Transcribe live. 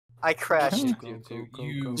I crashed.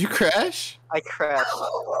 Did you crash? I crashed.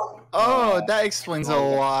 Oh, that explains a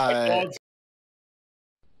lot.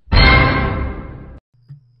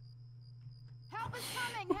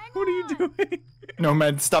 What are you doing?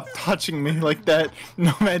 Nomad, stop touching me like that.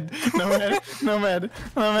 Nomad.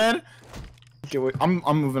 Okay, wait. I'm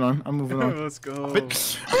moving on. Let's go.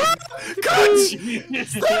 Coach!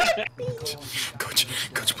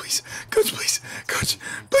 Coach, please. Coach,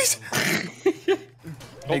 please.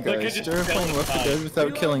 Hey guys, you ever playing Left 4 Dead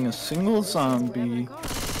without killing a single zombie?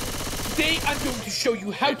 Today I'm going to show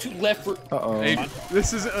you how to Left 4. Uh-oh. Hey,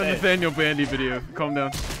 this is a Nathaniel Bandy video. Calm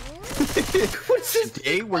down.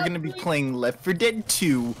 Today we're gonna be playing Left 4 Dead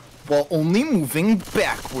 2 while only moving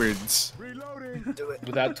backwards. Do it.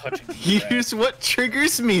 Without touching the Here's what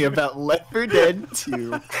triggers me about Left 4 Dead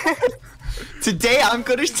 2. Today I'm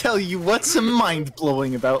gonna tell you what's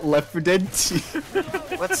mind-blowing about Left 4 Dead 2.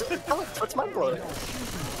 What's mind blowing?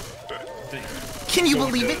 Can you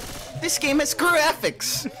believe it? This game has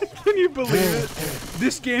graphics! Can you believe it?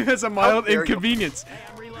 This game has a mild dare you. inconvenience.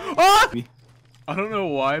 Ah! I don't know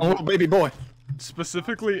why, Oh, but baby boy.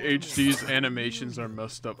 specifically HD's animations are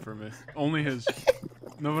messed up for me. Only his.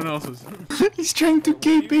 No one else's. He's trying to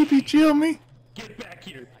gay baby jail me. Get back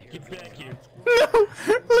here! Get back here! No!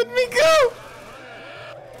 Let me go!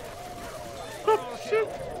 Oh shit!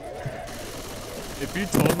 If you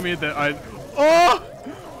told me that I'd. Oh!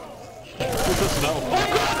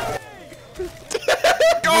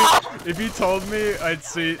 If you told me I'd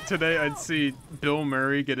see Bill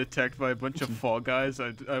Murray get attacked by a bunch of Fall Guys,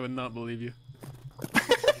 I would not believe you.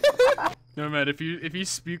 No man, if you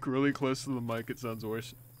speak really close to the mic, it sounds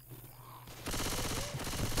worse.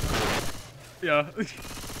 Yeah.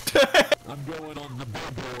 I'm going on the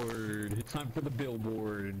billboard. It's time for the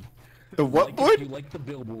billboard. The what Like board? if you like the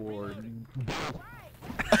billboard.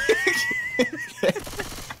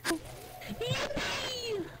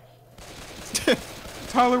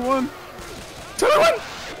 Tyler won. Tyler won!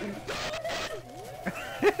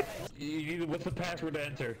 What's the password to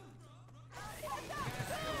enter?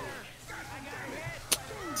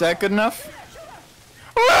 Is that good enough?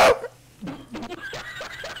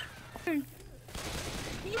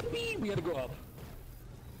 Yippee! We gotta go up.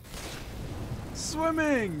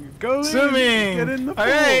 Swimming! Go in! Swimming! Get in the pool!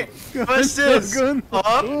 Alright! What's this? Gun.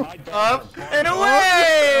 Up, and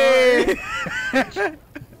away!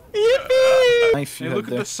 Yippee! Knife you Hey, had look at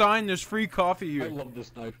there. the sign, there's free coffee I here. love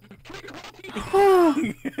this knife.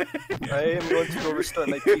 I am going to go restart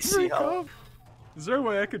my PC. How? Is there a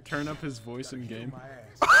way I could turn up his voice in game?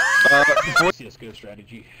 CSGO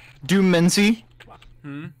strategy. Do Menzie?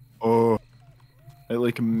 Hmm? Oh. I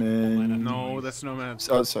like men. No, that's no man.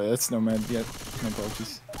 Oh, sorry, that's Nomad. Yeah, my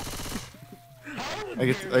apologies. I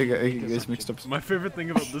get you guys mixed up. My favorite thing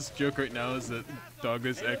about this joke right now is that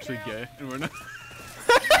Doggo's actually gay, and we're not.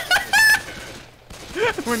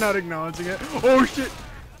 We're not acknowledging it. Oh shit!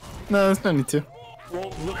 No, there's no need to.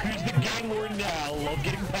 Well, look who's the gang lord now. Love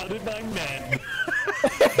getting pounded by men.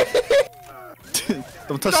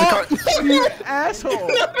 Don't touch the car. You asshole!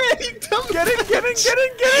 Get it!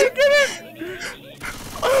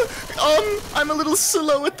 I'm a little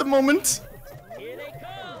slow at the moment.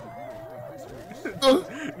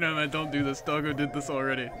 No man, don't do this. Doggo did this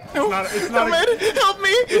already. It's No, not. man, help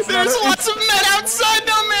me! There's lots of men outside.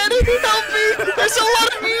 No, man, help me! There's a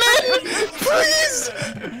lot of men. Please,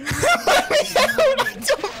 let me out! I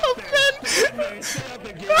don't have men.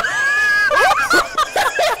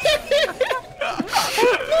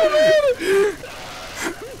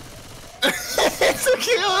 It's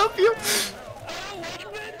okay, I'll help you.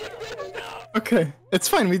 Okay, it's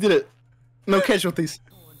fine. We did it. No casualties.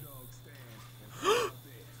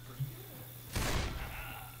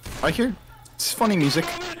 I hear it's funny music.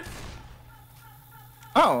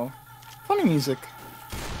 Oh, funny music.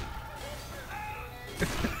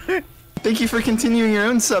 Thank you for continuing your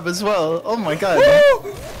own sub as well. Oh my god. I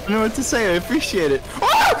don't know what to say. I appreciate it.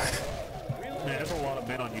 Oh! Man, there's a lot of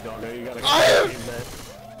men on you, Doggo. You gotta that.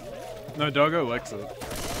 No, Doggo likes it.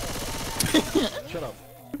 Shut up.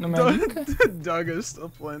 No man. Doggo's still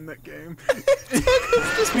playing that game.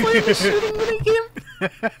 Just playing the shooting minigame.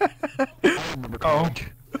 Oh.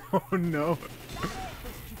 Oh no.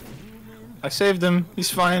 I saved him. He's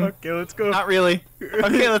fine. Okay, let's go. Not really.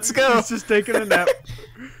 Okay, let's go. He's just taking a nap.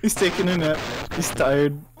 He's taking a nap. He's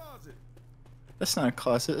tired. That's not a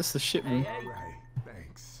closet. That's the shit room.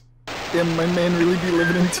 Damn, my man really be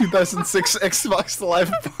living in 2006 Xbox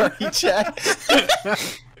Live Party chat.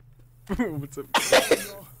 What's up?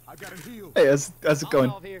 Hey, how's it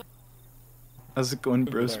going? How's it going,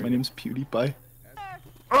 bros? My name's PewDiePie.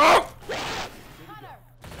 Oh!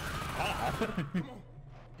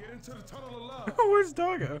 Where's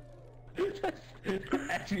Doggo?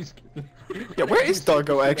 Actually, Yeah, where is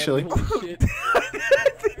Doggo actually? Holy shit. I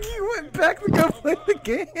think he went back to go play the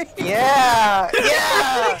game. Yeah!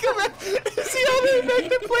 Yeah! Is he all the way back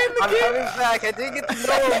to playing the I'm game? coming back. I didn't get the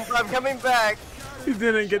gnome, but I'm coming back. He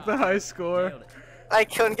didn't get the high score. I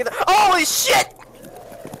couldn't get the— Holy shit!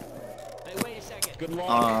 Good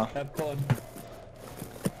luck. Have fun.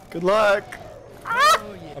 Good luck.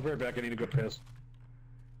 I'll be right back. I need to go piss.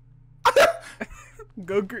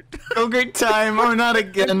 Go-gurt. Go-gurt time. Oh, not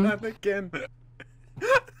again. Not again.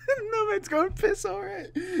 No man's going piss,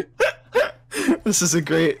 alright. This is a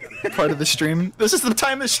great part of the stream. This is the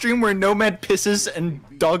time of the stream where Nomad pisses and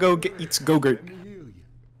Doggo eats Go-gurt.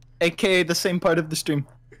 AKA the same part of the stream.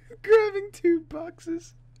 Grabbing 2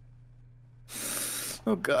 boxes.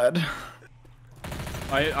 Oh god.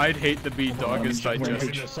 I'd hate to be Doggo's I'm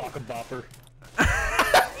digestion. a soccer bopper.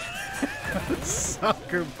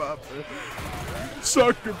 Soccer bopper.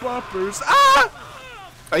 Soccer boppers. Ah!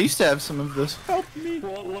 I used to have some of this. Help me.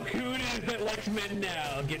 Well, look who it is that likes men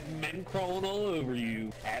now. Getting men crawling all over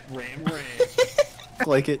you. At Ram Ram.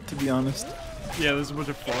 Like it, to be honest. Yeah, there's a bunch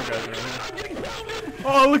of Fall Guys right now.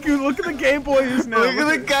 Oh, look at the Game Boy is now. Look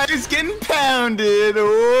at the guy who's getting pounded. Whoa.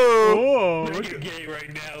 Oh, Look look at gay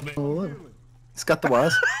right now, man. Oh, he's got the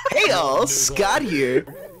was. Hey all, Scott here.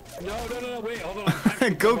 No, wait, hold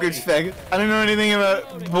on. Go-gurt's faggot. I don't know anything about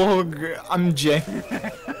Bulgur. I'm Jay.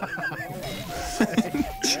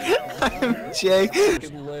 I'm Jay.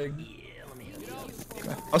 Fucking leg.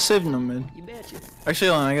 I'll save him, man. Actually,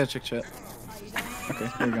 hold on, I gotta check chat. Okay,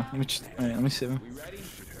 there we go. Alright, let me save him.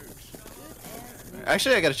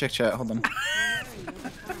 Actually, I gotta check chat. Hold on.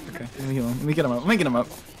 Okay, let me heal him. Let me get him up. Let me get him up.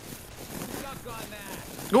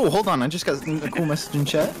 Oh, hold on. I just got a cool message in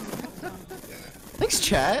chat. Thanks,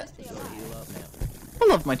 chat. I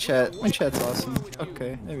love my chat. My chat's awesome.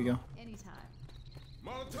 Okay, there we go.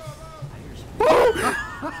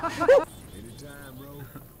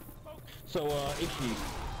 So, Ichi.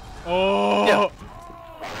 Oh. Yeah.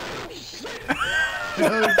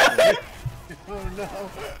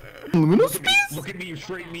 Luminous piece? Look at me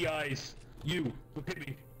straight in the eyes. You, look at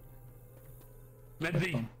me.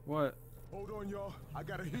 Menzi. What? Hold on, y'all. I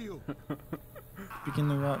gotta heal. Begin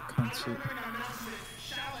the rock concert.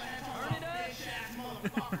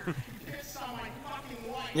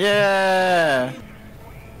 Yeah.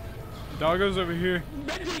 Doggo's over here.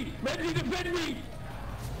 Menzi, defend me!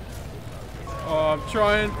 Oh, I'm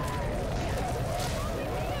trying.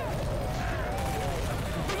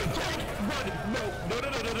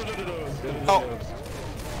 Oh.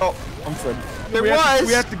 Oh, I'm Fred. There We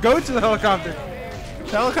was! have to go to the helicopter.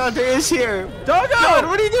 The helicopter is here! Doggo! God,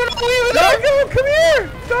 what are you doing over there? Doggo, come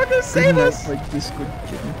here! Doggo, save us! Like Discord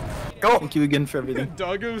kitten. Go! Thank you again for everything.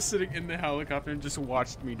 Doggo was sitting in the helicopter and just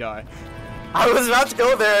watched me die. I was about to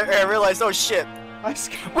go there and I realized, oh shit. I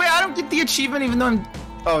scared. Wait, I don't get the achievement even though I'm...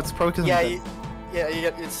 Oh, it's probably because Yeah, I'm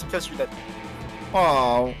dead. it's because you're dead.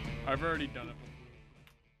 Oh. I've already done it before.